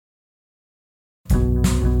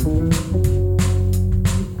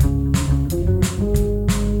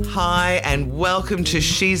and welcome to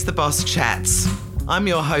She's the Boss Chats. I'm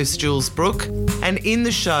your host, Jules Brooke, and in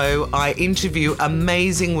the show, I interview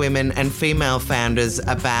amazing women and female founders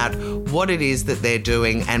about what it is that they're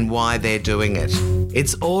doing and why they're doing it.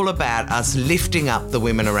 It's all about us lifting up the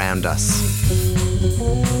women around us.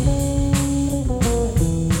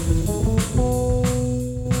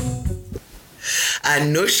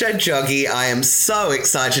 Anusha Joggi, I am so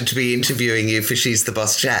excited to be interviewing you for She's the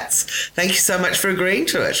Boss Chats. Thank you so much for agreeing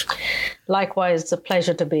to it. Likewise, it's a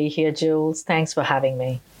pleasure to be here, Jules. Thanks for having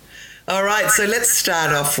me. All right, so let's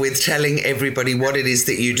start off with telling everybody what it is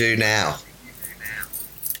that you do now.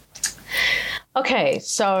 Okay,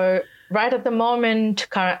 so right at the moment,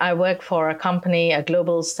 I work for a company, a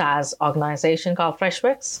global SaaS organization called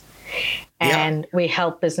Freshworks, and we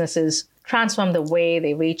help businesses transform the way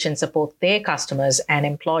they reach and support their customers and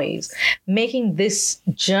employees, making this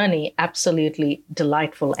journey absolutely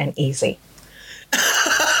delightful and easy.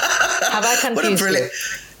 Have I confused you?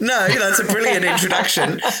 No, that's a brilliant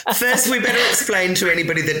introduction. First, we better explain to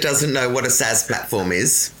anybody that doesn't know what a SaaS platform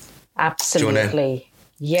is. Absolutely.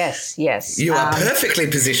 Yes. You are perfectly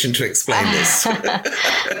positioned to explain this.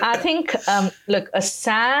 I think, look, a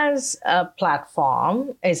SaaS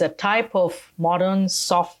platform is a type of modern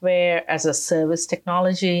software as a service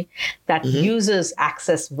technology that users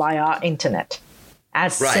access via internet.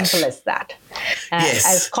 As simple as that.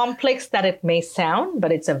 As complex that it may sound, but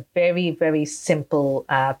it's a very, very simple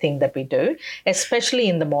thing that we do, especially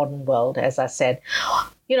in the modern world, as I said.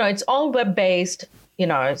 It's all web-based.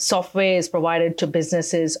 Software is provided to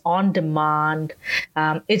businesses on demand.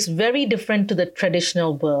 It's very different to the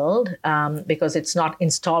traditional world because it's not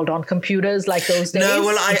installed on computers like those days. No,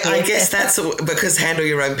 well, I guess that's because Handle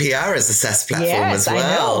Your Own PR is a SaaS platform as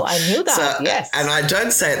well. I knew that, yes. And I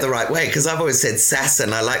don't say it the right way because I've always said SaaS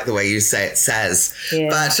and I like the way you say it, SaaS. Yeah.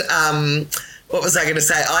 But what was I going to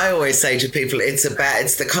say? I always say to people, it's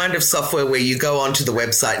the kind of software where you go onto the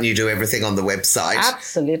website and you do everything on the website.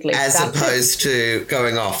 Absolutely. As opposed to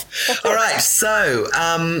going off. All right. So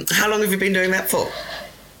how long have you been doing that for?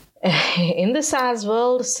 In the SaaS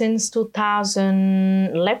world since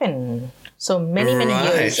 2011. So many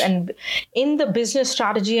years. And in the business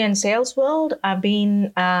strategy and sales world, I've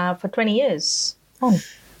been for 20 years.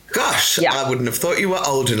 Gosh, I wouldn't have thought you were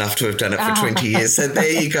old enough to have done it for 20 years. So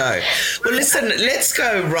there you go. Well, listen, let's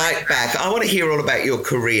go right back. I want to hear all about your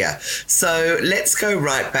career. So let's go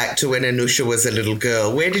right back to when Anusha was a little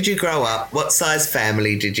girl. Where did you grow up? What size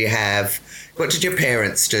family did you have? What did your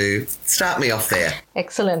parents do? Start me off there.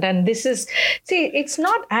 Excellent. And it's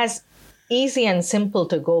not as easy and simple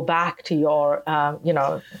to go back to your,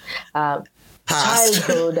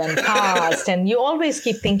 childhood and past, and you always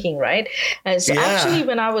keep thinking, right? Actually,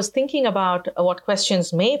 when I was thinking about what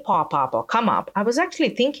questions may pop up or come up, I was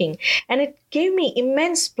actually thinking, and it gave me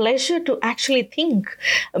immense pleasure to actually think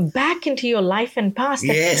back into your life and past.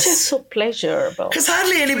 It's just so pleasurable. Because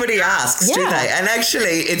hardly anybody asks, do they? And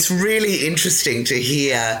actually, it's really interesting to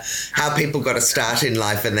hear how people got a start in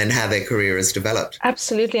life and then how their career has developed.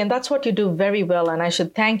 Absolutely. And that's what you do very well. And I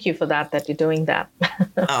should thank you for that you're doing that.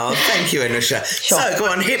 Oh, thank you, Anusha. Sure. So go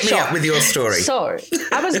on, hit me up with your story. So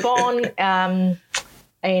I was born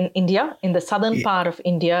in India, in the southern part of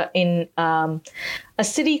India, in a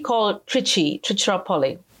city called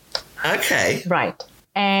Tiruchirappalli. Okay. Right.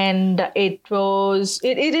 And it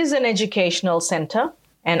is an educational center.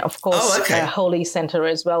 And of course, a holy center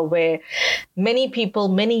as well, where many people,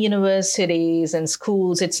 many universities and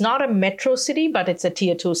schools, it's not a metro city, but it's a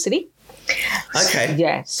tier 2 city. Okay.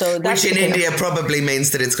 Yeah. So which in India probably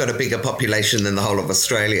means that it's got a bigger population than the whole of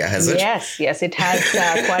Australia, has it? Yes. It has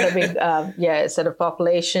quite a big, sort of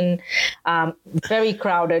population, very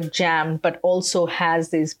crowded, jammed, but also has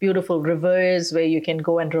these beautiful rivers where you can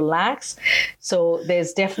go and relax. So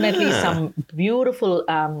there's definitely some beautiful,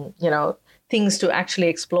 things to actually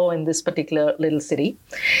explore in this particular little city.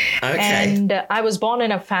 Okay. And I was born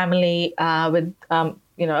in a family with a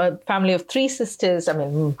family of 3 sisters. I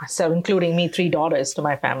mean, so including me, 3 daughters to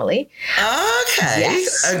my family. Okay.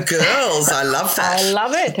 Yes. Girls. I love that. I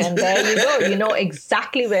love it. And there you go. You know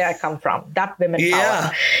exactly where I come from. That women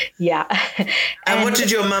power. Yeah. And what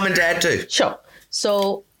did your mum and dad do? Sure.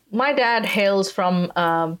 So my dad hails from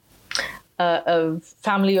a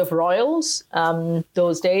family of royals.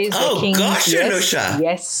 Those days, the kings. Gosh, Anusha.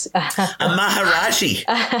 Yes. A Maharaji.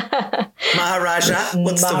 Maharaja?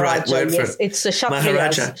 What's the right word for it? It's the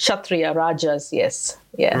Kshatriya Rajas, yes.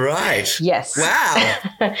 Yeah. Right. Yes. Wow.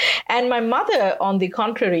 And my mother, on the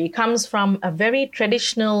contrary, comes from a very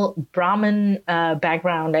traditional Brahmin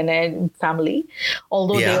background and family,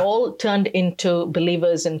 although they all turned into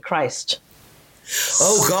believers in Christ.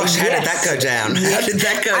 Oh gosh, how did that go down? How did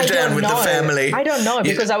that go down with the family? I don't know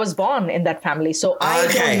because I was born in that family, so I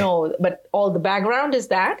don't know. But all the background is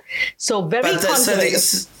that. So very conservative.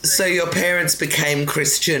 So your parents became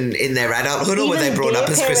Christian in their adulthood, or were they brought up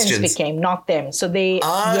as Christians? Parents became, not them. So they.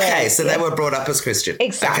 They were brought up as Christian.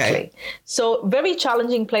 Exactly. Okay. So very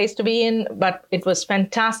challenging place to be in, but it was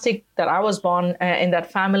fantastic that I was born in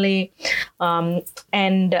that family,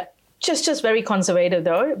 and. Just very conservative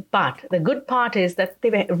though. But the good part is that they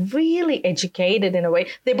were really educated in a way.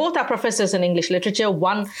 They both are professors in English literature.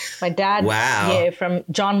 One, my dad, from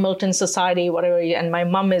John Milton Society, whatever, and my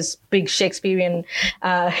mum is big Shakespearean,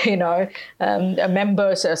 a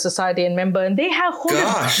member, society member, and they have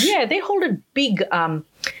hold big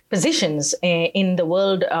positions in the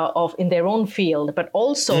world in their own field, but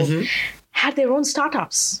also had their own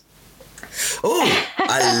startups. Oh,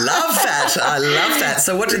 I love that. I love that.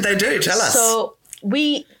 So what did they do? Tell us. So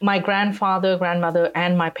my grandfather, grandmother,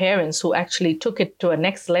 and my parents, who actually took it to a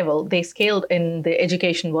next level, they scaled in the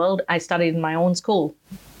education world. I studied in my own school.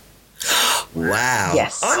 Wow.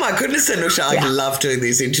 Yes. Oh my goodness, Anusha, I love doing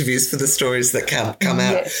these interviews for the stories that come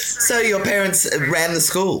out. Yes. So your parents ran the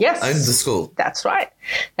school, owned the school. That's right.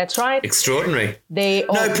 Extraordinary.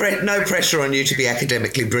 No pressure on you to be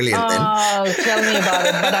academically brilliant then. Oh, tell me about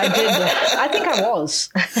it. But I did. I think I was.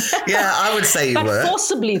 Yeah, I would say you were. But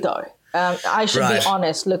forcibly though. I should be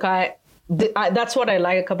honest. Look, that's what I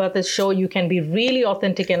like about this show. You can be really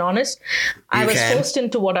authentic and honest. I was forced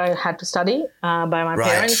into what I had to study by my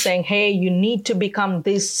parents, saying, hey, you need to become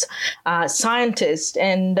this scientist,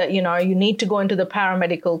 and you need to go into the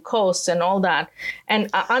paramedical course and all that. And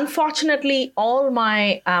unfortunately, all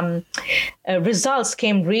my results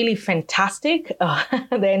came really fantastic,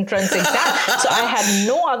 the entrance exam. So I had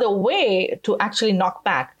no other way to actually knock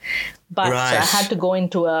back. But I had to go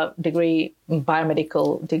into a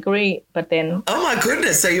biomedical degree, but then... Oh, my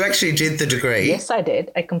goodness. So you actually did the degree? Yes, I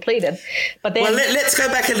did. I completed. But then... Well, let's go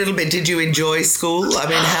back a little bit. Did you enjoy school? I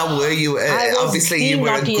mean, how were you? Obviously, you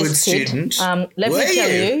were a good student. Let me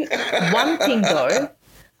tell you, one thing, though.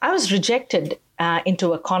 I was rejected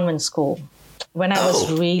into a convent school when I was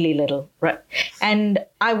really little. Right. And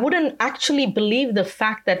I wouldn't actually believe the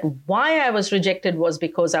fact that why I was rejected was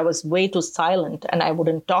because I was way too silent and I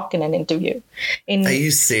wouldn't talk in an interview. Are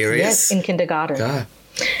you serious? Yes, in kindergarten. God.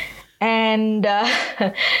 And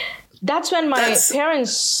that's when my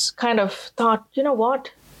parents kind of thought, you know what?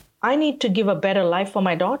 I need to give a better life for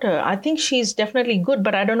my daughter. I think she's definitely good,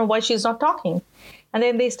 but I don't know why she's not talking. And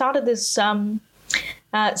then they started this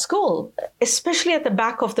school, especially at the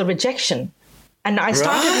back of the rejection. And I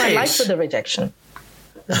started my life with the rejection.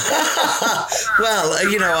 Well,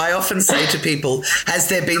 I often say to people, has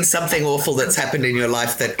there been something awful that's happened in your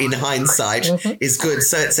life that in hindsight is good?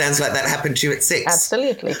 So it sounds like that happened to you at 6.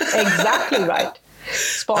 Absolutely. Exactly right.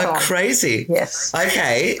 Spot on. Crazy. Yes.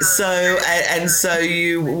 Okay. So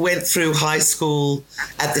you went through high school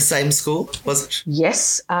at the same school, was it?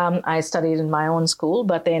 Yes. I studied in my own school,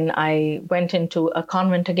 but then I went into a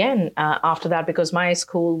convent again after that because my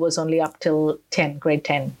school was only up till grade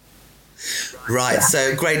 10. Right.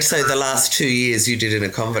 Yeah. So the last 2 years you did in a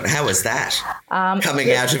convent. How was that?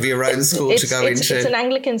 Coming out of your own school to go into... It's an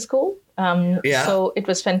Anglican school. So it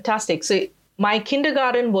was fantastic. So my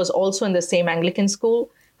kindergarten was also in the same Anglican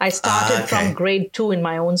school. I started from grade 2 in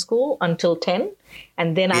my own school until 10.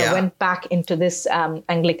 And then I went back into this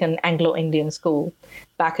Anglican Anglo-Indian school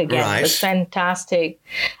back again. Right. It was fantastic.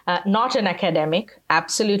 Not an academic,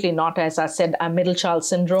 absolutely not. As I said, a middle child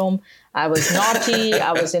syndrome. I was naughty.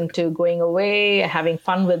 I was into going away, having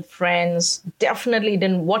fun with friends. Definitely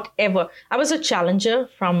didn't whatever. I was a challenger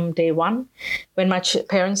from day one. When my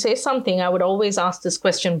parents say something, I would always ask this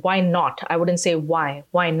question, why not? I wouldn't say why.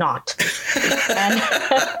 Why not?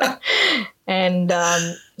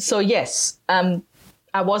 So yes,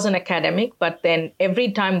 I was an academic, but then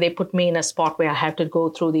every time they put me in a spot where I had to go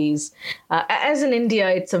through these, as in India,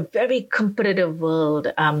 it's a very competitive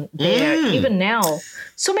world there. Even now,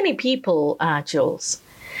 so many people, Jules.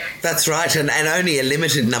 That's right. And only a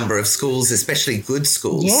limited number of schools, especially good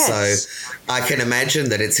schools. Yes. So I can imagine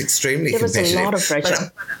that it's extremely competitive. There was a lot of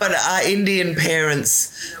pressure. But are Indian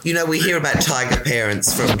parents, we hear about tiger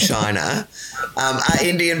parents from China. Are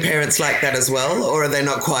Indian parents like that as well, or are they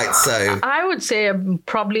not quite so? I would say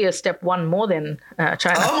probably a step one more than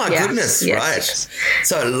China. Oh, my goodness. Yes, right. Yes.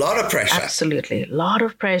 So a lot of pressure. Absolutely. A lot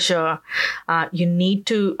of pressure. You need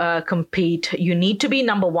to compete. You need to be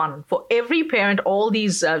number one. For every parent, all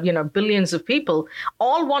these, billions of people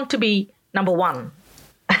all want to be number one.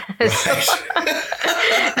 Right.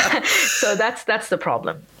 So that's the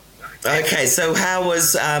problem. Okay, so how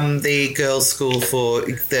was the girls' school for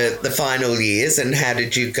the final years, and how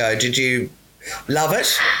did you go? Did you love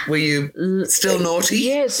it? Were you still naughty?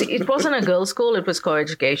 Yes, it wasn't a girls' school. It was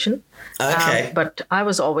co-education. Okay. But I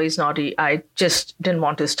was always naughty. I just didn't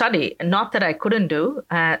want to study. Not that I couldn't do.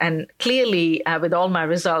 And clearly, with all my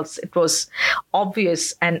results, it was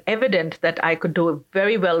obvious and evident that I could do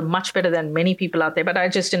very well, much better than many people out there. But I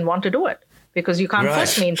just didn't want to do it. Because you can't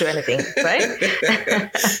force me into anything, right?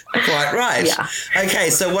 Quite right. Yeah. Okay,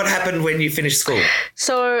 so what happened when you finished school?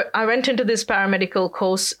 So I went into this paramedical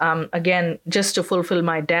course, again, just to fulfill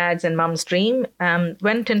my dad's and mom's dream.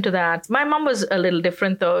 Went into that. My mom was a little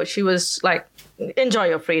different, though. She was like, enjoy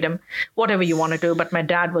your freedom, whatever you want to do. But my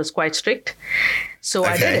dad was quite strict. So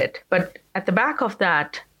I did it. But at the back of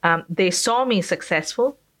that, they saw me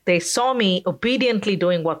successful. They saw me obediently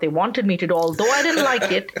doing what they wanted me to do, although I didn't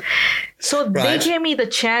like it. So they gave me the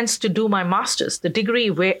chance to do my master's, the degree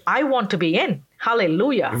where I want to be in.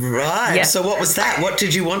 Hallelujah. Right. Yes. So what was that? What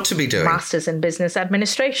did you want to be doing? Master's in business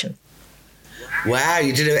administration. Wow,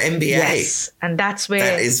 you did an MBA. Yes. And that's where...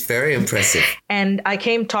 That is very impressive. And I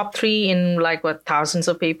came top 3 in thousands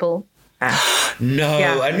of people.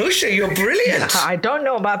 No, Anusha, you're brilliant. I don't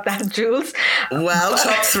know about that, Jules. Well,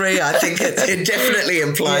 top 3, I think it definitely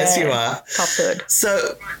implies you are. Top 3rd.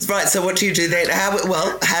 So what do you do then?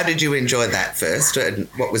 How did you enjoy that first? And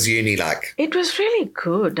what was uni like? It was really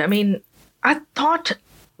good. I mean, I thought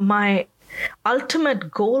my ultimate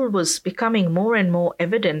goal was becoming more and more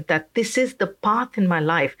evident that this is the path in my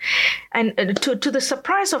life. And to the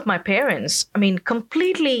surprise of my parents, I mean,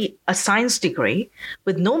 completely a science degree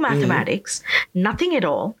with no mathematics, nothing at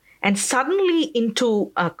all. And suddenly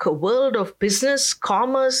into a world of business,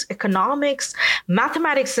 commerce, economics,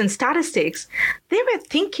 mathematics, and statistics, they were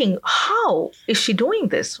thinking, how is she doing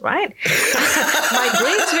this, right? My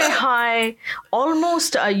grades were high,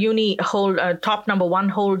 almost a top number 1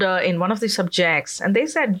 holder in one of the subjects. And they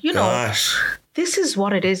said, this is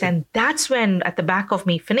what it is. And that's when, at the back of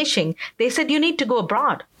me finishing, they said, you need to go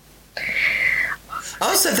abroad.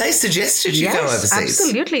 Oh, so they suggested you go overseas?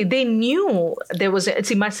 Absolutely. They knew there was...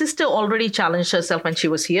 my sister already challenged herself when she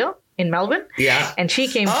was here in Melbourne. Yeah. And she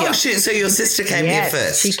came here. Oh, so your sister came here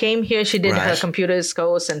first? She came here. She did her computers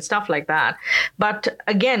course and stuff like that. But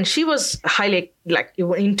again, she was highly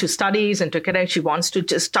into studies and she wants to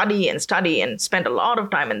just study and spend a lot of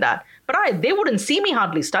time in that. But they wouldn't see me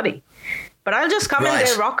hardly study. But I'll just come in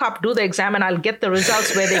there, rock up, do the exam, and I'll get the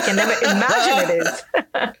results where they can never imagine it is.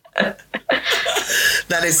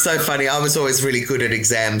 That is so funny. I was always really good at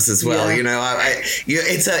exams as well. Yeah.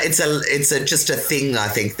 It's just a thing. I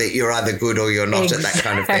think that you're either good or you're not at that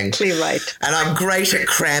kind of thing. Exactly right. And I'm great at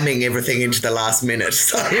cramming everything into the last minute.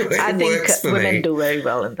 So it works for me. I think women do very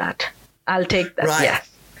well in that. I'll take that. Right. Yeah.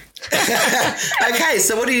 Okay,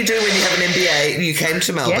 so what do you do when you have an MBA? You came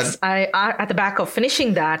to Melbourne. Yes, I at the back of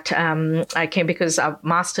finishing that, I came because I've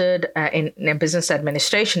mastered in business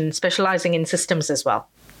administration, specializing in systems as well.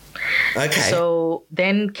 Okay. So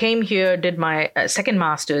then came here, did my second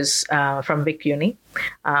master's from Vic Uni.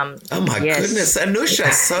 Oh my goodness,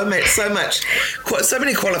 Anusha, so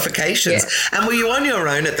many qualifications. Yes. And were you on your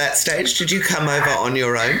own at that stage? Did you come over on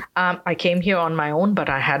your own? I came here on my own, but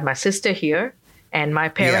I had my sister here. And my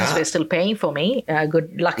parents were still paying for me.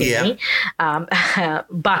 Good luck in me.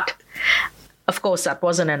 But, of course, that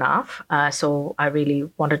wasn't enough. So I really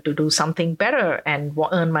wanted to do something better and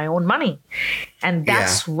earn my own money. And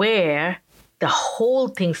that's where the whole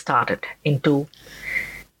thing started into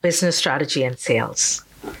business strategy and sales.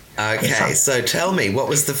 Okay. So tell me, what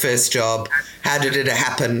was the first job? How did it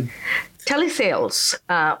happen? Telesales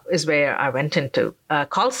is where I went into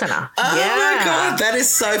call center. Oh my God, that is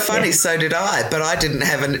so funny. Yeah. So did I, but I didn't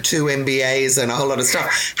have 2 MBAs and a whole lot of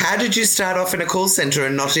stuff. How did you start off in a call center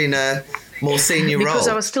and not in a more senior role? Because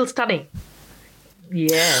I was still studying.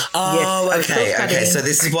 Yes. Oh, yes. Okay. So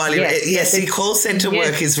this is why, the call center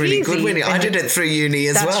work is really good. I did it through uni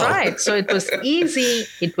as well. That's right. So it was easy.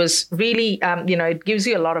 It was really, it gives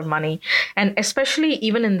you a lot of money. And especially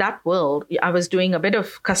even in that world, I was doing a bit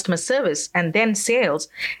of customer service and then sales.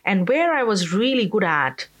 And where I was really good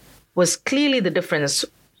at was clearly the difference.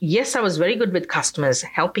 Yes, I was very good with customers,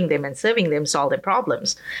 helping them and serving them solve their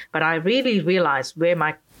problems. But I really realized where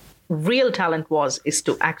my real talent is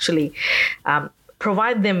to actually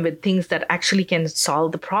provide them with things that actually can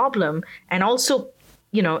solve the problem and also,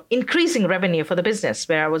 increasing revenue for the business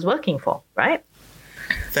where I was working for, right?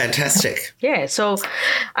 Fantastic. Yeah. So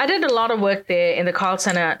I did a lot of work there in the call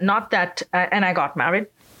center, not that, and I got married.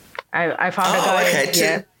 I found a guy.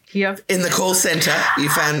 Okay. here. In the call center, you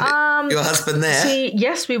found your husband there?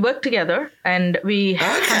 Yes, we worked together and we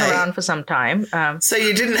hung around for some time. So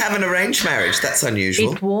you didn't have an arranged marriage? That's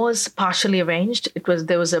unusual. It was partially arranged.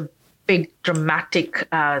 There was a big dramatic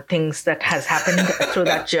things that has happened through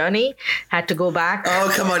that journey. Had to go back.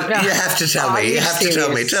 Oh, come on. You have to tell me. You have to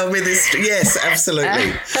tell me. Tell me this. Yes,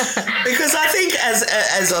 absolutely. Because I think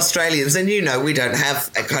as Australians, and you know, we don't have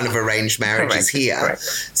a kind of arranged marriages here. Correct.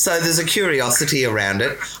 So there's a curiosity around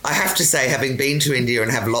it. I have to say, having been to India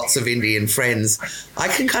and have lots of Indian friends, I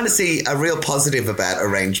can kind of see a real positive about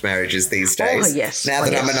arranged marriages these days. Oh, yes. Now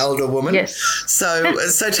that I'm an older woman. Yes.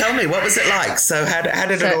 So tell me, what was it like? So how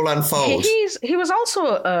did it all unfold? He was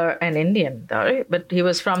also an Indian, though, but he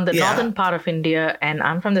was from the northern part of India, and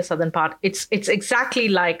I'm from the southern part. It's exactly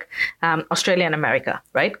like Australia and America,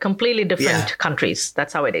 right? Completely different countries.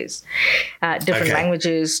 That's how it is. Different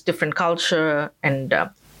languages, different culture, and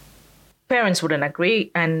parents wouldn't agree,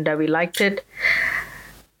 and we liked it.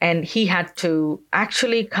 And he had to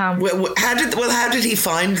actually come. How did he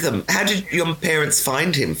find them? How did your parents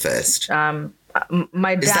find him first?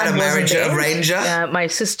 My dad Is that a marriage arranger? My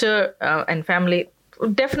sister and family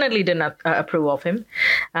definitely did not approve of him.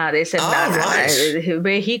 They said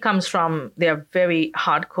where he comes from, they are very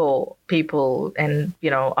hardcore people and,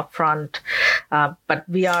 upfront. But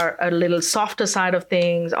we are a little softer side of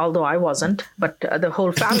things, although I wasn't, but the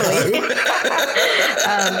whole family.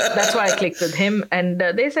 That's why I clicked with him. And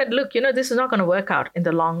they said, look, this is not going to work out in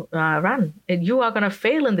the long run. You are going to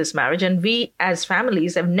fail in this marriage. And we as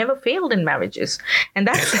families have never failed in marriages. And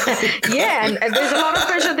that's, and there's a lot of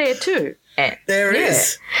pressure there too. There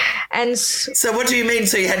is. And so what do you mean?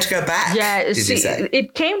 So you had to go back? Yeah. Did you say?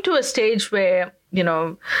 It came to a stage where,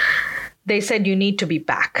 they said you need to be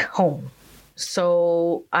back home.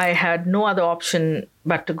 So I had no other option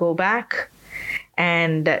but to go back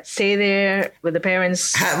and stay there with the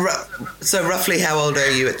parents. So roughly how old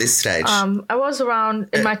are you at this stage? I was around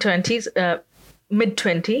in my 20s,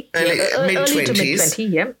 mid-20. Early to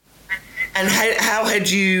mid-20, yeah. And how had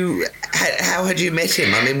you met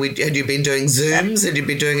him? I mean, had you been doing Zooms? Had you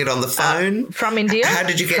been doing it on the phone? From India. How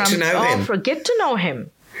did you get to know him? Get to know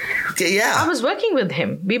him. Yeah. I was working with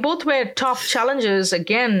him. We both were top challengers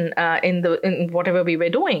again in whatever we were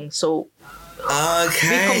doing. So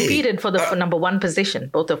we competed for the number one position,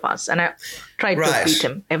 both of us. And I tried to beat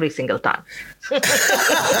him every single time.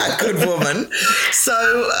 Good woman.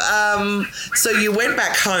 So you went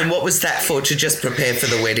back home. What was that for? To just prepare for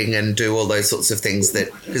the wedding and do all those sorts of things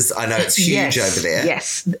because I know it's huge over there.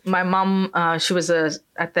 Yes. My mum, she was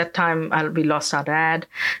at that time, we lost our dad.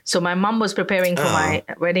 So my mum was preparing for my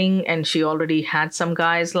wedding and she already had some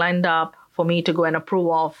guys lined up for me to go and approve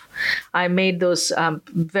of. I made those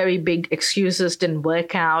very big excuses, didn't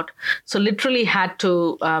work out. So literally had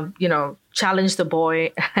to, challenge the boy.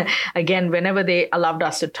 Again, whenever they allowed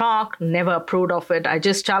us to talk, never approved of it. I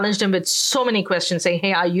just challenged him with so many questions saying,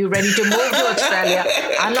 hey, are you ready to move to Australia?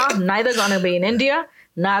 I'm neither going to be in India,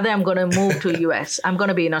 neither I'm going to move to US. I'm going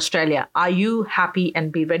to be in Australia. Are you happy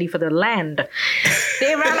and be ready for the land?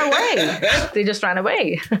 They ran away. They just ran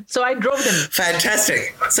away. So I drove them.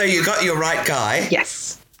 Fantastic. So you got your right guy.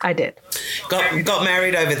 Yes, I did. Got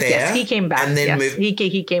married over there. Yes, he came back. And then moved.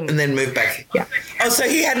 He came. And then moved back. Yeah. Oh, so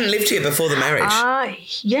he hadn't lived here before the marriage?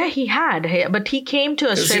 Yeah, he had. But he came to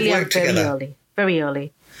Australia very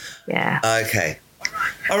early. Yeah. Okay.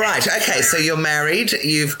 All right. Okay. So you're married.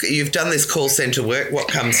 You've done this call center work. What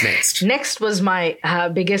comes next? Next was my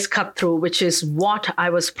biggest cut through, which is what I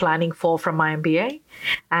was planning for from my MBA.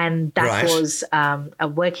 And that was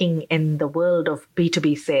working in the world of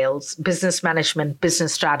B2B sales, business management,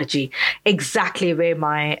 business strategy, exactly where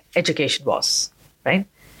my education was. Right.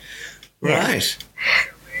 Right.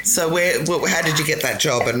 Yeah. So how did you get that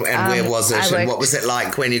job and where was it and what was it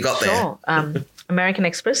like when you got there? American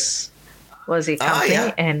Express was a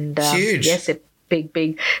company and huge. Yes,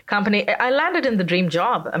 big company. I landed in the dream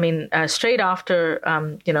job. I mean, straight after,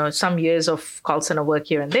 some years of call center work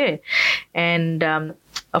here and there. And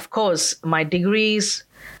of course, my degrees,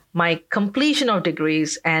 my completion of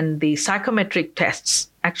degrees and the psychometric tests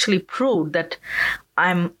actually proved that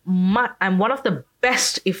I'm one of the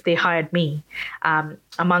best if they hired me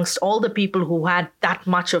amongst all the people who had that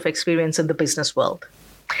much of experience in the business world.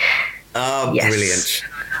 Oh, yes. Brilliant.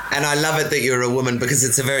 And I love it that you're a woman because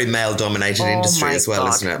it's a very male-dominated industry as well,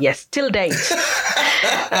 isn't it? Yes, till date.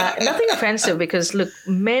 Nothing offensive because, look,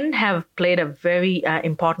 men have played a very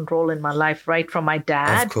important role in my life, right from my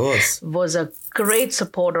dad. Of course. Was a great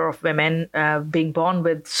supporter of women, being born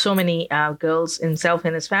with so many girls himself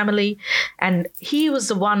and his family. And he was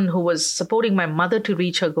the one who was supporting my mother to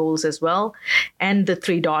reach her goals as well and the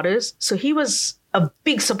 3 daughters. So he was a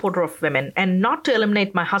big supporter of women. And not to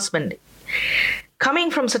eliminate my husband,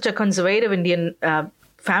 coming from such a conservative Indian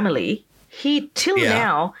family, he till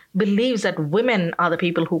now believes that women are the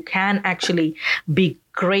people who can actually be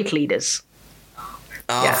great leaders.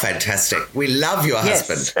 Oh, fantastic. We love your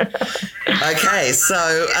husband. Okay,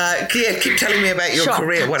 so keep telling me about your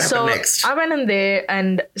career. What happened next? I went in there,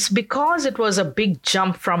 and because it was a big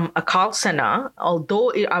jump from a call center,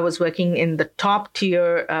 although I was working in the top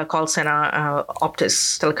tier call center,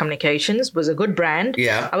 Optus Telecommunications was a good brand.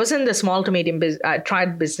 Yeah. I was in the small to medium business. I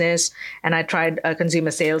tried business and I tried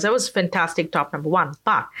consumer sales. That was fantastic, top number one.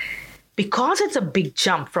 But because it's a big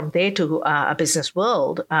jump from there to a business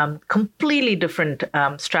world, completely different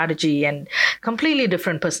strategy and completely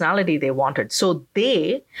different personality they wanted. So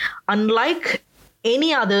they, unlike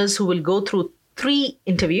any others who will go through 3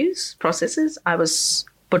 interviews processes, I was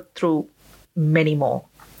put through many more.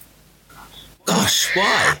 Gosh,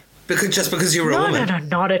 why? Because you were a woman? No,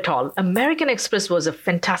 not at all. American Express was a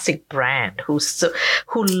fantastic brand who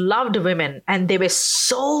loved women, and there were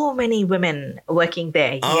so many women working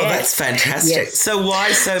there. Oh, that's fantastic. Yes. So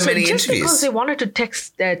why so many just interviews? Because they wanted to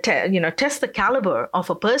test the caliber of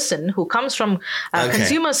a person who comes from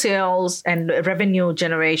consumer sales and revenue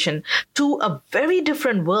generation to a very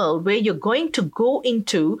different world where you're going to go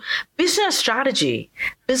into business strategy,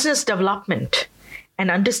 business development, and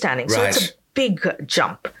understanding. Right. So it's a big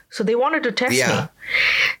jump. So they wanted to test me.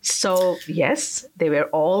 So yes, they were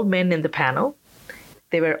all men in the panel.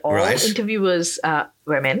 They were all interviewers,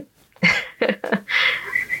 women.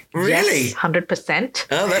 Really? Yes, 100%.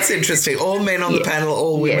 Oh, that's interesting. All men on the panel,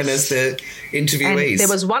 all women as the interviewees. And there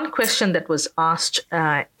was one question that was asked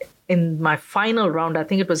in my final round. I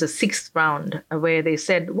think it was the 6th round, where they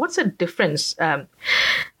said, what's the difference in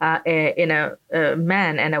a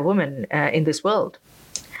man and a woman in this world?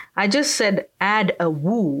 I just said, add a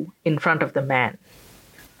woo in front of the man.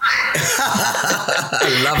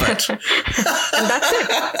 I love it. And that's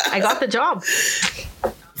it. I got the job.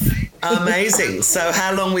 Amazing. So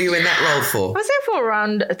how long were you in that role for? I was there for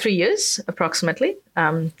around 3 years, approximately.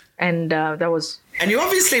 And that was... And you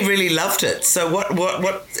obviously really loved it. So what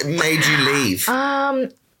made you leave?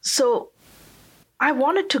 So I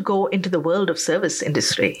wanted to go into the world of service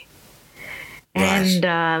industry. Right.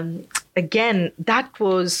 And again, that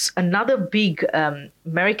was another big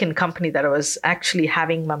American company that I was actually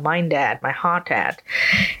having my mind at, my heart at.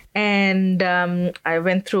 And I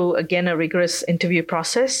went through, again, a rigorous interview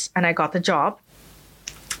process, and I got the job.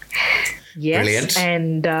 Yes. Brilliant.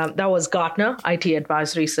 And that was Gartner IT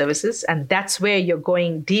Advisory Services. And that's where you're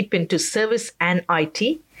going deep into service and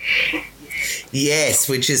IT. Yes,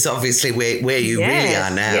 which is obviously where you really are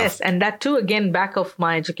now. Yes, and that too, again, back of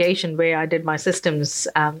my education, where I did my systems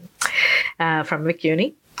from Vic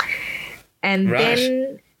Uni. And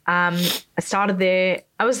then I started there.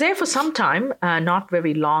 I was there for some time, not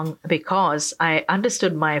very long, because I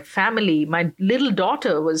understood my family. My little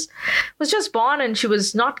daughter was just born, and she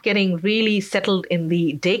was not getting really settled in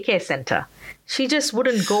the daycare center. She just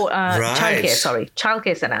wouldn't go,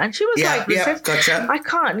 childcare center. And she was like, gotcha. I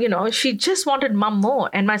can't, she just wanted mom more.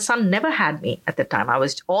 And my son never had me at the time. I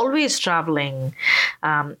was always traveling,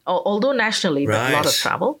 although nationally, but a lot of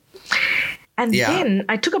travel. And then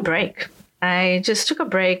I took a break. I just took a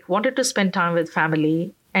break, wanted to spend time with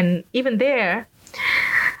family. And even there,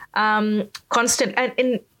 constant.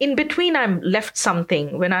 And in between, I left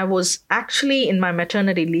something when I was actually in my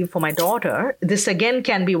maternity leave for my daughter. This again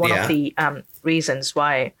can be one of the reasons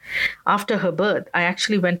why after her birth, I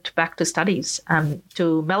actually went back to studies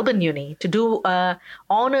to Melbourne Uni to do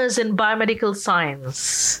honors in biomedical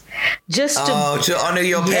science. Just to honor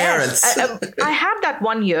your parents. I had that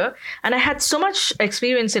 1 year, and I had so much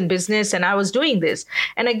experience in business, and I was doing this.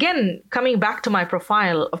 And again, coming back to my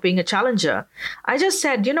profile of being a challenger, I just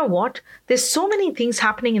said, you know what? There's so many things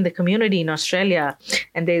happening in the community in Australia,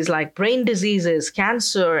 and there's like brain diseases,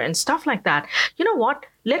 cancer, and stuff like that. You know what?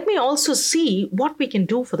 Let me also see what we can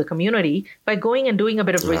do for the community by going and doing a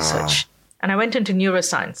bit of research. And I went into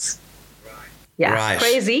neuroscience. Yeah, right.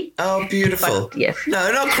 Crazy. Oh, beautiful. But, yes.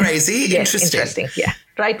 No, not crazy. Yes, interesting. Yeah,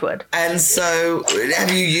 right word. And so,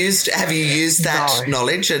 have you used that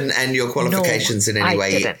knowledge and your qualifications in any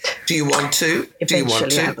way? I didn't. Do you want to?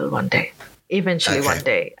 Eventually, I will one day. One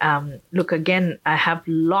day. Look, again, I have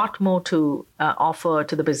a lot more to offer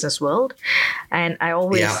to the business world. And I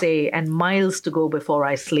always say, and miles to go before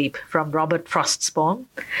I sleep, from Robert Frost's poem.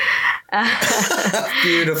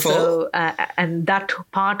 Beautiful. So, and that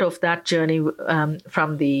part of that journey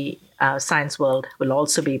from the science world will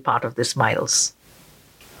also be part of this Miles.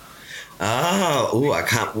 I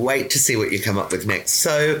can't wait to see what you come up with next.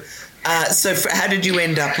 So How did you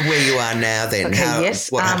end up where you are now then? Okay,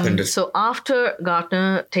 What happened? So after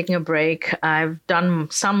Gartner, taking a break, I've done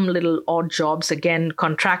some little odd jobs, again,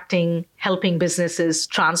 contracting, helping businesses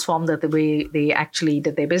transform the way they actually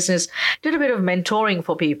did their business. Did a bit of mentoring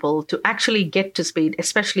for people to actually get to speed,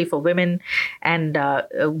 especially for women and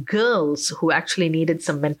girls who actually needed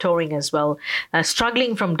some mentoring as well,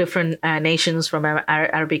 struggling from different nations, from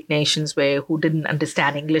Arabic nations who didn't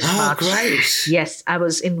understand English much. Great. Yes, I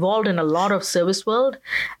was involved in a lot of service world.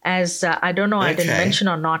 As I don't know, I didn't mention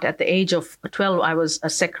or not, at the age of 12, I was a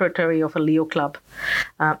secretary of a Leo club,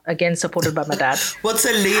 again, supported by my dad. What's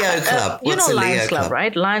a Leo club? Lions Club,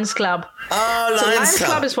 right? Lions Club. Oh, Lions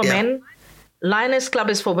Club is for men. Lioness Club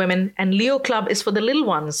is for women, and Leo Club is for the little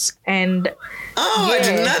ones. And I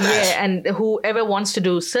didn't know that. Yeah, and whoever wants to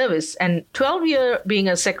do service. And 12-year being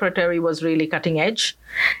a secretary was really cutting edge.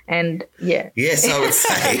 And yes, I would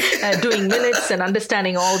say doing minutes and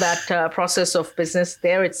understanding all that process of business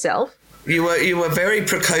there itself. You were very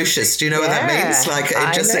precocious. Do you know what that means? Like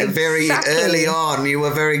very early on, you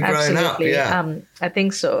were very grown up. Yeah, I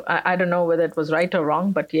think so. I don't know whether it was right or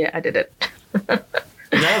wrong, but yeah, I did it.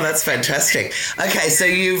 No, that's fantastic. Okay, so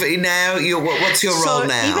what's your role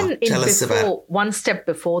now? Even Tell us about one step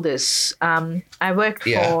before this. I worked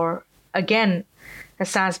for, again, a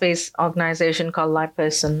SaaS-based organization called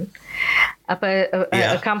LivePerson,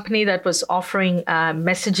 a company that was offering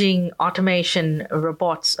messaging automation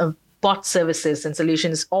robots, bot services and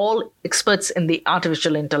solutions, all experts in the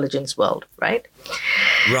artificial intelligence world, right?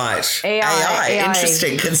 Right. AI.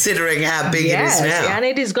 Interesting, considering how big it is now. And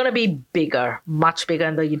it is going to be bigger, much bigger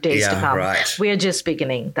in the days to come. Right. We're just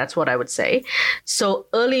beginning. That's what I would say. So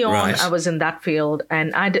early on, I was in that field,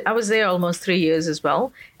 and I was there almost 3 years as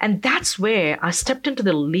well. And that's where I stepped into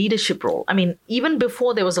the leadership role. I mean, even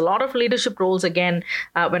before, there was a lot of leadership roles, again,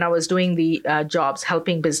 when I was doing the jobs,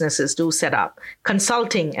 helping businesses do set up,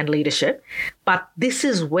 consulting and leadership. But this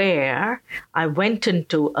is where I went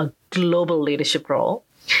into a global leadership role.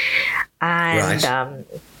 And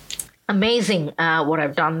amazing what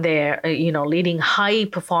I've done there, leading high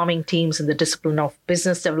performing teams in the discipline of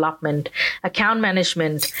business development, account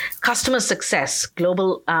management, customer success,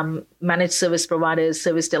 global managed service providers,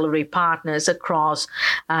 service delivery partners across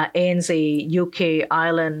ANZ, UK,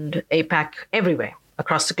 Ireland, APAC, everywhere.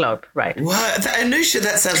 Across the globe, right? Wow, Anusha,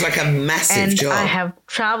 that sounds like a massive job. I have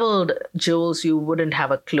traveled, Jules, you wouldn't have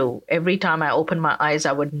a clue. Every time I open my eyes,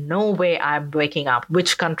 I would know where I'm waking up.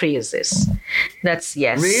 Which country is this? That's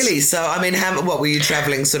yes. Really? So, I mean, what were you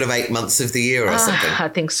traveling sort of 8 months of the year or something? I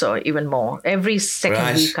think so, even more. Every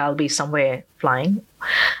second week, I'll be somewhere flying.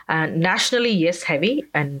 Nationally, yes, heavy,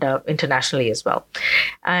 and internationally as well.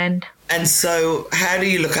 And so how do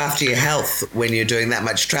you look after your health when you're doing that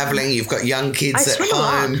much traveling? You've got young kids at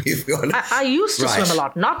home. I used to swim a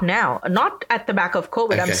lot. Not now. Not at the back of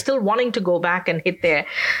COVID. Okay. I'm still wanting to go back and hit there.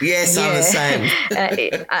 Yes, I'm the same.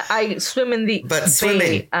 I swim in the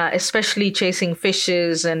bay, especially chasing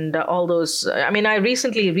fishes and all those. I mean, I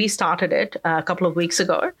recently restarted it a couple of weeks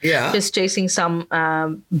ago. Yeah. Just chasing some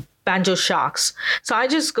banjo sharks. So I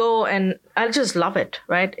just go and I just love it,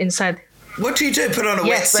 right? Inside. What do you do? Put on a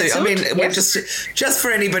wetsuit? I mean, we're just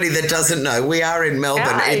for anybody that doesn't know, we are in Melbourne.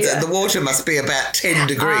 The water must be about 10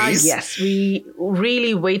 degrees. Yes, we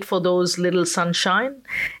really wait for those little sunshine.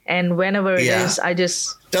 And whenever it is, I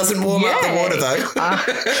just... Doesn't warm up the water,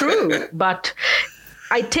 though. True, but...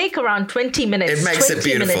 I take around 20 minutes. It makes it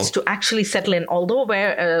beautiful. Minutes to actually settle in. Although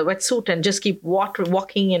wear a wetsuit and just keep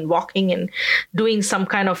walking and doing some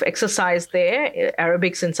kind of exercise there,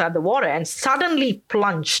 aerobics inside the water, and suddenly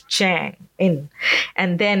plunge in,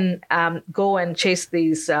 and then go and chase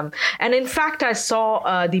these. And in fact, I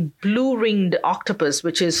saw the blue-ringed octopus,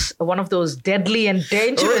 which is one of those deadly and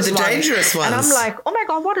dangerous ones. Dangerous ones. And I'm like, oh my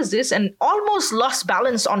God, what is this? And almost lost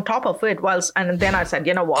balance on top of it. And then I said,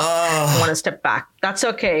 you know what? I want to step back. That's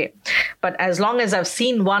okay. But as long as I've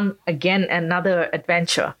seen one, again, another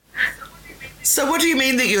adventure. So what do you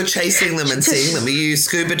mean that you're chasing them and seeing them? Are you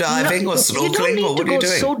scuba diving or snorkeling, or what are you doing? You don't need to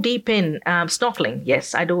go so deep in. Snorkeling,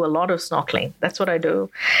 yes. I do a lot of snorkeling. That's what I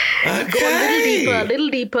do. Okay. Go a little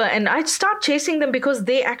deeper. And I start chasing them because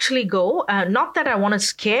they actually go. Not that I want to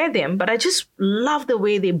scare them, but I just love the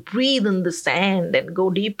way they breathe in the sand and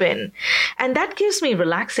go deep in. And that gives me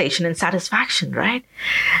relaxation and satisfaction, right?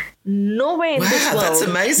 Nowhere in this world that's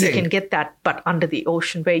amazing. You can get that, but under the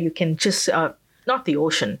ocean where you can just... not the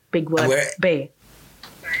ocean, big word, bay.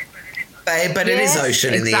 Bay, but it is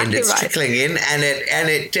ocean in the end. It's trickling in, and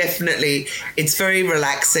it definitely, it's very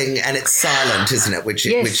relaxing, and it's silent, isn't it? Which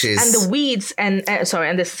is, and the weeds and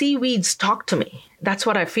the seaweeds talk to me. That's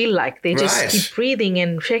what I feel like. They just keep breathing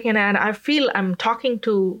and shaking, and I feel I'm talking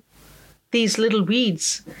to these little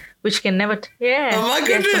weeds which can never. Oh my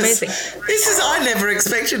goodness! Amazing. I never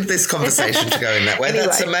expected this conversation to go in that way. Anyway,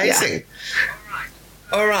 that's amazing.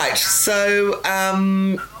 Yeah. All right. So,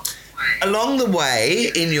 along the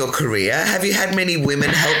way in your career, have you had many women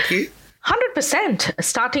help you? 100%,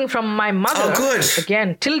 starting from my mother. Oh, good.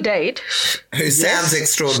 Again, till date. Who sounds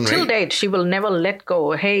extraordinary. Till date, she will never let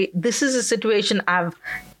go. Hey, this is a situation I've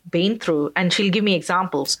been through, and she'll give me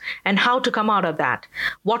examples and how to come out of that.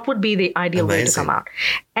 What would be the ideal way to come out?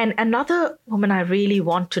 And another woman I really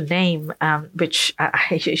want to name, which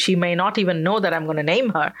she may not even know that I'm going to name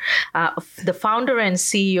her, the founder and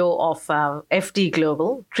CEO of FD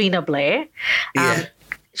Global, Trina Blair.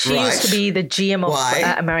 She used to be the GM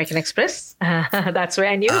of American Express. That's where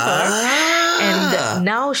I knew her. And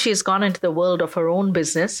now she's gone into the world of her own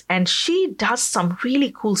business, and she does some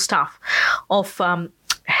really cool stuff of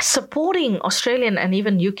supporting Australian and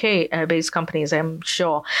even UK-based companies, I'm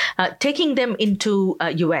sure, taking them into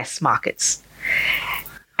US markets.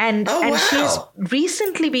 And she's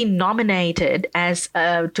recently been nominated as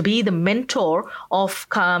to be the mentor of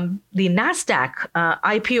the NASDAQ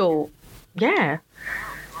IPO. Yeah.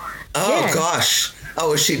 Oh, gosh.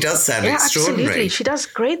 Oh, she does sound extraordinary. Absolutely. She does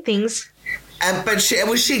great things. But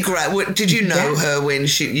was she great? Did you know her when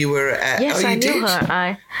you were at? Yes, I knew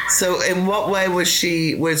her. So, in what way was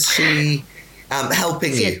she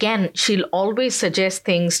helping you? Again, she'll always suggest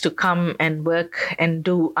things to come and work and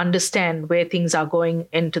understand where things are going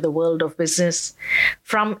into the world of business,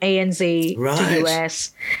 from ANZ to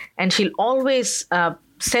US, and she'll always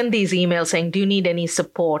send these emails saying, do you need any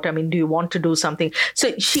support? I mean, do you want to do something?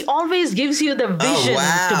 So she always gives you the vision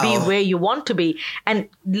to be where you want to be. And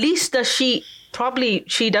least does she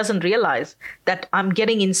doesn't realize that I'm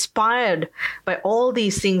getting inspired by all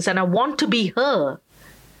these things and I want to be her.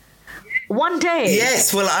 One day.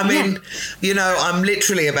 Yes. Well, I mean, I'm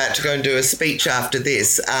literally about to go and do a speech after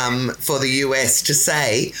this for the US to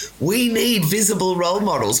say we need visible role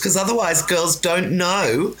models, because otherwise girls don't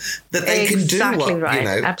know that they can do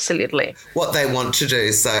absolutely what they want to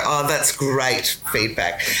do. So, that's great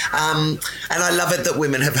feedback. And I love it that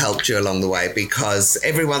women have helped you along the way, because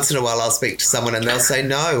every once in a while I'll speak to someone and they'll say,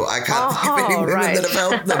 no, I can't think of any women that have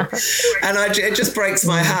helped them. And it just breaks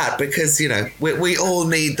my heart, because, we all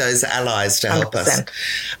need those allies to help 100%.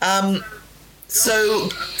 Us. So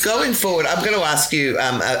going forward, I'm going to ask you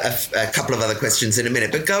a couple of other questions in a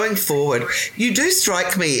minute, but going forward, you do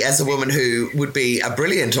strike me as a woman who would be a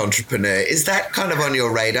brilliant entrepreneur. Is that kind of on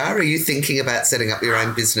your radar? Are you thinking about setting up your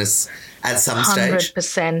own business at some stage?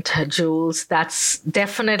 100%, Jules. That's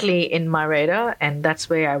definitely in my radar, and that's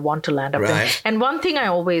where I want to land up. Right. And one thing I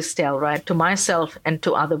always tell, to myself and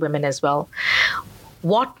to other women as well,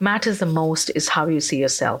 what matters the most is how you see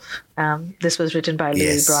yourself. This was written by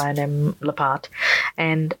Louis Brian M. Lappart.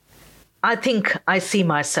 And I think I see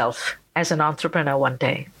myself as an entrepreneur one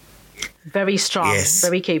day. Very strong,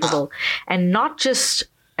 very capable. And not just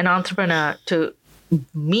an entrepreneur to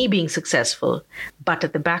me being successful, but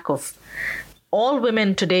at the back of all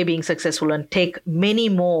women today being successful, and take many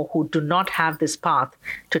more who do not have this path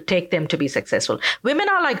to take them to be successful. Women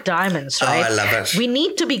are like diamonds, right? Oh, I love it. We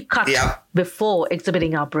need to be cut before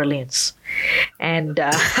exhibiting our brilliance. And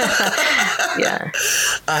I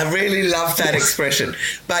really love that expression.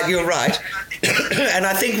 But you're right. And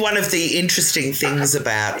I think one of the interesting things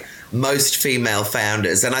about most female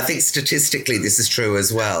founders, and I think statistically this is true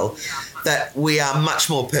as well, that we are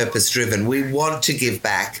much more purpose-driven. We want to give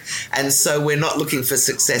back. And so we're not looking for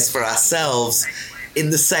success for ourselves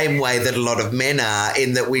in the same way that a lot of men are,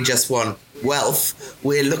 in that we just want wealth.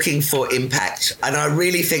 We're looking for impact. And I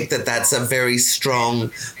really think that that's a very strong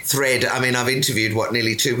thread. I mean, I've interviewed,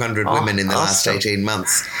 nearly 200 women in the last 18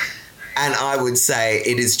 months. And I would say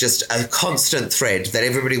it is just a constant thread that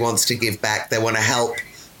everybody wants to give back. They want to help.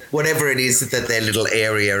 Whatever it is that their little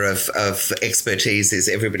area of expertise is,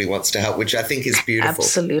 everybody wants to help, which I think is beautiful.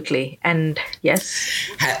 Absolutely. And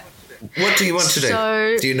yes. What do you want to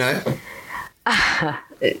do? Do you know?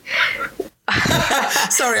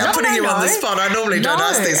 Sorry, I'm putting you on the spot. I normally don't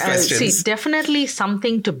ask these questions. Definitely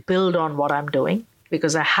something to build on what I'm doing,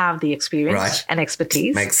 because I have the experience and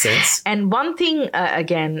expertise. Makes sense. And one thing,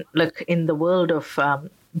 again, look, in the world of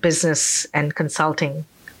business and consulting,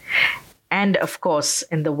 and of course,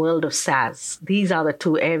 in the world of SaaS, these are the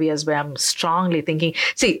two areas where I'm strongly thinking.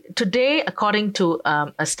 See, today, according to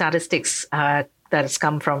a statistics that has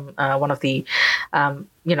come from one of the,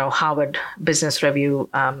 Harvard Business Review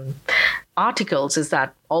articles, is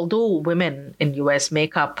that although women in US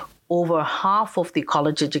make up over half of the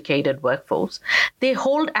college-educated workforce, they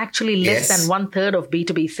hold actually less than 1/3 of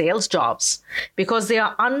B2B sales jobs because they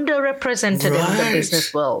are underrepresented in the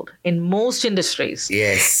business world in most industries.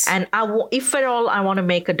 Yes. And if at all I want to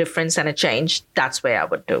make a difference and a change, that's where I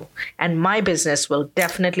would do. And my business will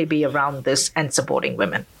definitely be around this and supporting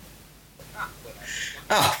women.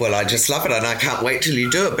 Oh, well, I just love it, and I can't wait till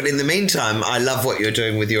you do it. But in the meantime, I love what you're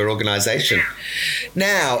doing with your organisation.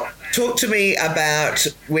 Now, talk to me about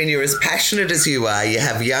when you're as passionate as you are, you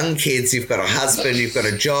have young kids, you've got a husband, you've got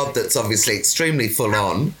a job that's obviously extremely full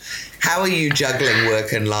on. How are you juggling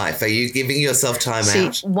work and life? Are you giving yourself time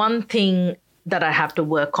out? One thing that I have to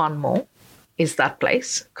work on more is that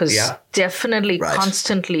place, because definitely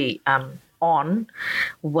constantly on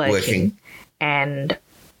working. And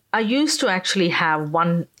I used to actually have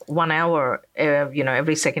one hour,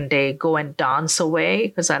 every second day, go and dance away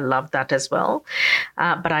because I love that as well.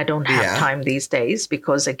 But I don't have time these days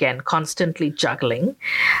because, again, constantly juggling.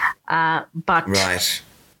 But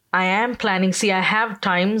I am planning. See, I have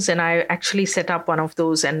times, and I actually set up one of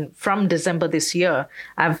those. And from December this year,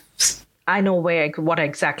 I know what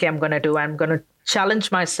exactly I'm going to do. I'm going to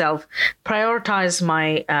challenge myself, prioritize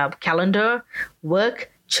my calendar,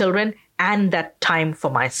 work, children, and that time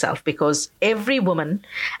for myself, because every woman,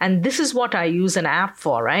 and this is what I use an app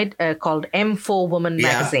for, right? Called M4 Women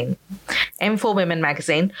Magazine. M4 Women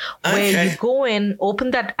Magazine, where you go in,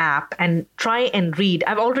 open that app and try and read.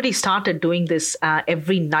 I've already started doing this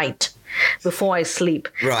every night before I sleep.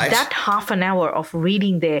 That half an hour of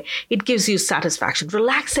reading there, it gives you satisfaction,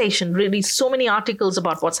 relaxation, really so many articles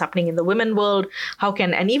about what's happening in the women world.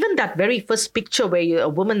 And even that very first picture where a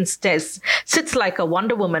woman sits like a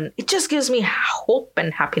Wonder Woman, it just gives me hope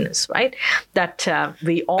and happiness, right? That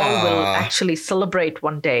we all will actually celebrate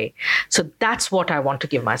one day. So that's what I want to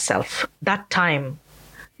give myself. That time,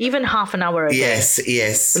 even half an hour a day.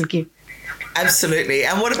 Yes. Will give. Absolutely.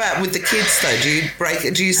 And what about with the kids, though?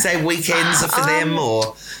 Do you say weekends are for them,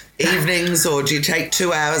 or evenings, or do you take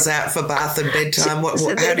 2 hours out for bath and bedtime? How do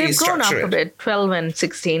you structure it? They've grown up a bit, 12 and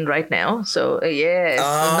 16 right now. So,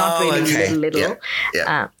 not really little.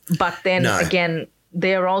 But then again,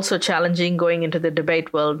 they're also challenging going into the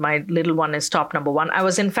debate world. My little one is top number one. I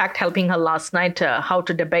was, in fact, helping her last night how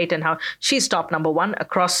to debate and how she's top number one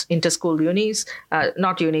across inter-school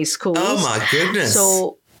schools. Oh, my goodness.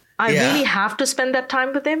 So I really have to spend that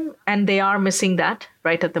time with them, and they are missing that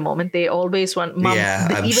right at the moment. They always want, Mom,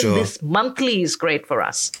 this monthly is great for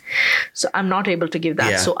us. So I'm not able to give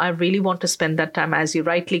that. So I really want to spend that time, as you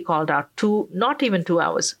rightly called out, not even 2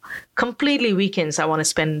 hours, completely weekends. I want to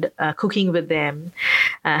spend cooking with them,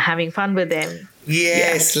 having fun with them.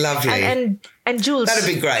 Yes, lovely. And Jules, that'd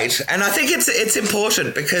be great. And I think it's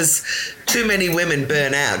important because too many women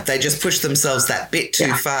burn out. They just push themselves that bit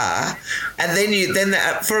too far, and then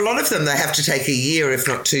for a lot of them, they have to take a year, if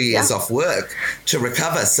not 2 years, off work to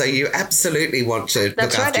recover. So you absolutely want to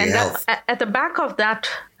look after your health. At the back of that,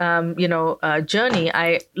 journey,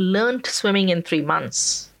 I learned swimming in 3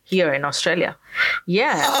 months here in Australia.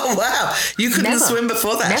 Yeah. Oh wow! You couldn't swim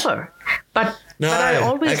before that. Never, but I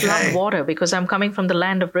always love water because I'm coming from the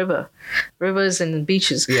land of rivers and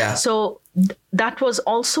beaches. Yeah. So that was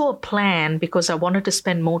also a plan because I wanted to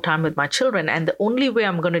spend more time with my children. And the only way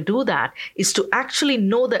I'm going to do that is to actually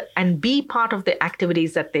know and be part of the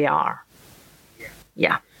activities that they are.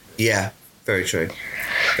 Yeah. Yeah. Very true.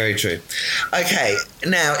 Very true. Okay.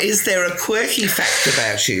 Now, is there a quirky fact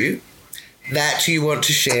about you that you want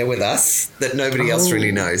to share with us that nobody else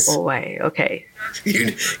really knows? Oh, wait. Okay.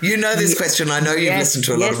 You know this question. I know you've listened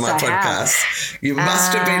to a lot of my podcasts. You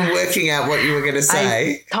must have been working out what you were going to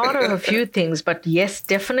say. I thought of a few things, but yes,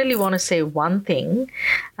 definitely want to say one thing.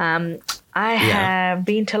 I have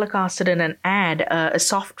been telecasted in an ad, a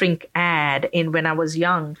soft drink ad when I was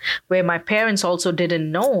young, where my parents also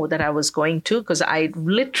didn't know that I was going to, because I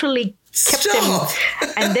literally kept them.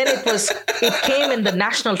 And then it came in the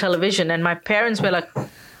national television, and my parents were like,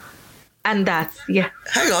 and that's,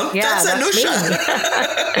 hang on, that's Anusha.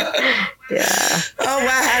 Yeah. Oh,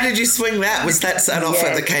 wow. How did you swing that? Was that an offer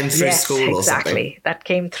that came through school or something? Exactly. That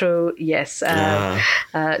came through,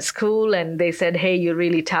 school. And they said, hey, you're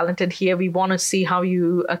really talented here. We want to see how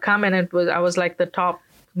you come. And I was like the top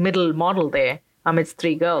middle model there amidst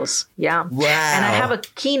 3 girls. Yeah. Wow. And I have a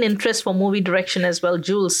keen interest for movie direction as well.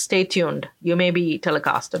 Jules, stay tuned. You may be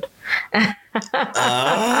telecasted. I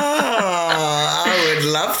would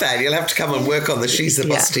love that. You'll have to come and work on the She's the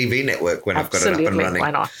Boss TV network when I've got it up and running. Why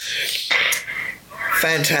not?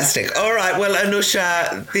 Fantastic. All right. Well,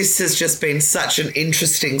 Anusha, this has just been such an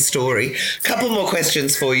interesting story. Couple more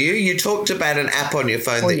questions for you. You talked about an app on your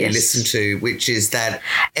phone that you listen to, which is that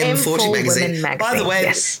M40 magazine. Women magazine. By the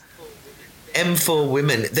way, M for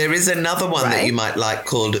Women. There is another one that you might like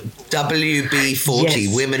called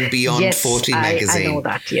WB40, Women Beyond 40 magazine. I know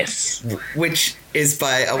that, yes. Which is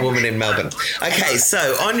by a woman in Melbourne. Okay, so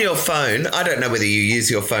on your phone, I don't know whether you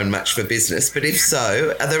use your phone much for business, but if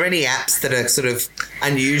so, are there any apps that are sort of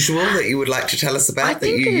unusual that you would like to tell us about I that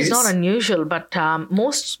you use? think it is not unusual, but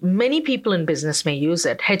many people in business may use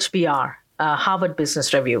it. HBR, Harvard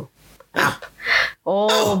Business Review app.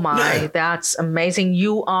 That's amazing.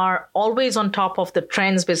 You are always on top of the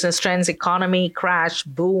trends, business trends, economy, crash,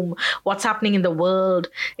 boom, what's happening in the world,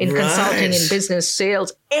 in consulting, in business,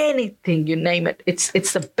 sales, anything, you name it. It's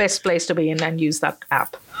the best place to be in and use that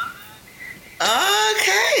app.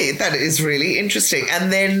 Okay, that is really interesting.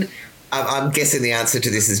 And then I'm guessing the answer to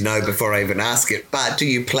this is no before I even ask it, but do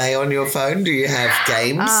you play on your phone? Do you have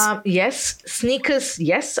games? Yes. Sneakers,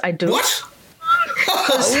 yes, I do. What?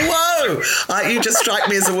 Whoa! You just strike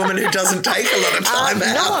me as a woman who doesn't take a lot of time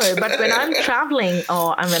out. No, but when I'm traveling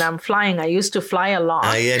or when I'm flying, I used to fly a lot.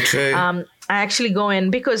 Oh, yeah, true. I actually go in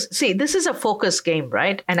because, see, this is a focus game,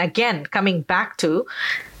 right? And again, coming back to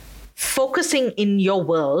focusing in your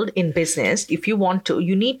world in business, if you want to,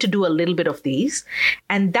 you need to do a little bit of these.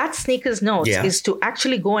 And that Sneakers Notes is to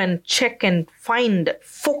actually go and check and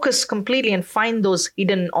focus completely and find those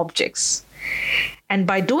hidden objects. And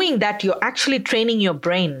by doing that, you're actually training your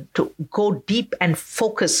brain to go deep and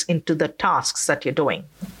focus into the tasks that you're doing.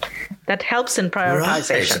 That helps in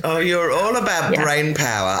prioritization. Right. Oh, you're all about brain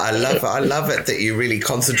power. I love it that you really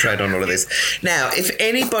concentrate on all of this. Now, if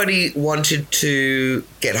anybody wanted to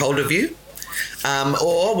get hold of you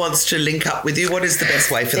or wants to link up with you, what is the best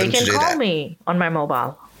way for them to do that? They can call me on my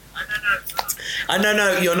mobile.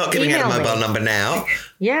 No, you're not giving out a mobile number now.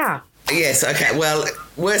 Yeah. Yes, okay. Well,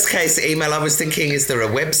 worst case email, I was thinking, is there a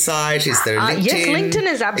website? Is there a LinkedIn? Yes, LinkedIn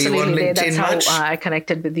is absolutely there. That's how I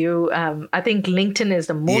connected with you. I think LinkedIn is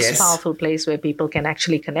the most powerful place where people can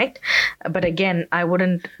actually connect. But again, I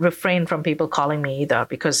wouldn't refrain from people calling me either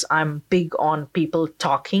because I'm big on people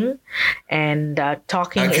talking. And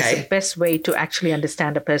talking is the best way to actually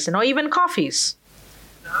understand a person, or even coffees.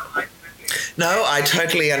 No, I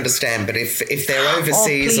totally understand. But if they're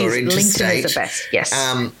overseas or interstate. LinkedIn is the best, yes.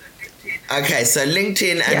 Okay, so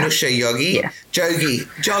LinkedIn, Anusha Yogi. Yeah. Joggy.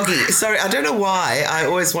 Sorry, I don't know why. I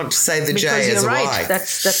always want to say the because J as a right. Y.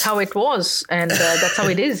 That's how it was, and that's how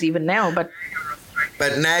it is even now. But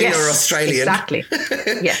now you're Australian. Exactly.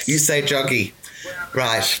 Yes. You say Joggy.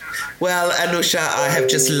 Right. Well, Anusha, I have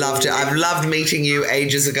just loved it. I've loved meeting you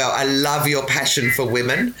ages ago. I love your passion for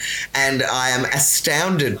women, and I am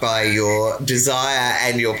astounded by your desire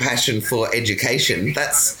and your passion for education.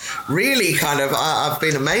 That's really I've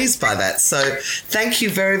been amazed by that. So thank you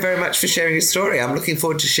very, very much for sharing your story. I'm looking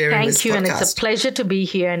forward to sharing this podcast. Thank you, and it's a pleasure to be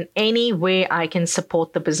here. In any way I can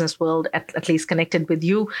support the business world, at least connected with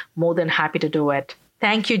you, more than happy to do it.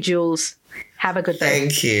 Thank you, Jules. Have a good day.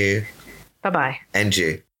 Thank you. Bye-bye. And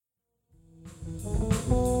you.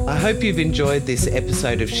 I hope you've enjoyed this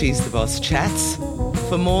episode of She's the Boss Chats.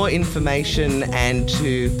 For more information and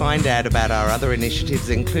to find out about our other initiatives,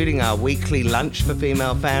 including our weekly lunch for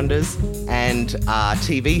female founders and our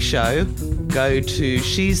TV show, go to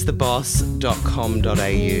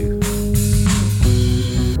shestheboss.com.au.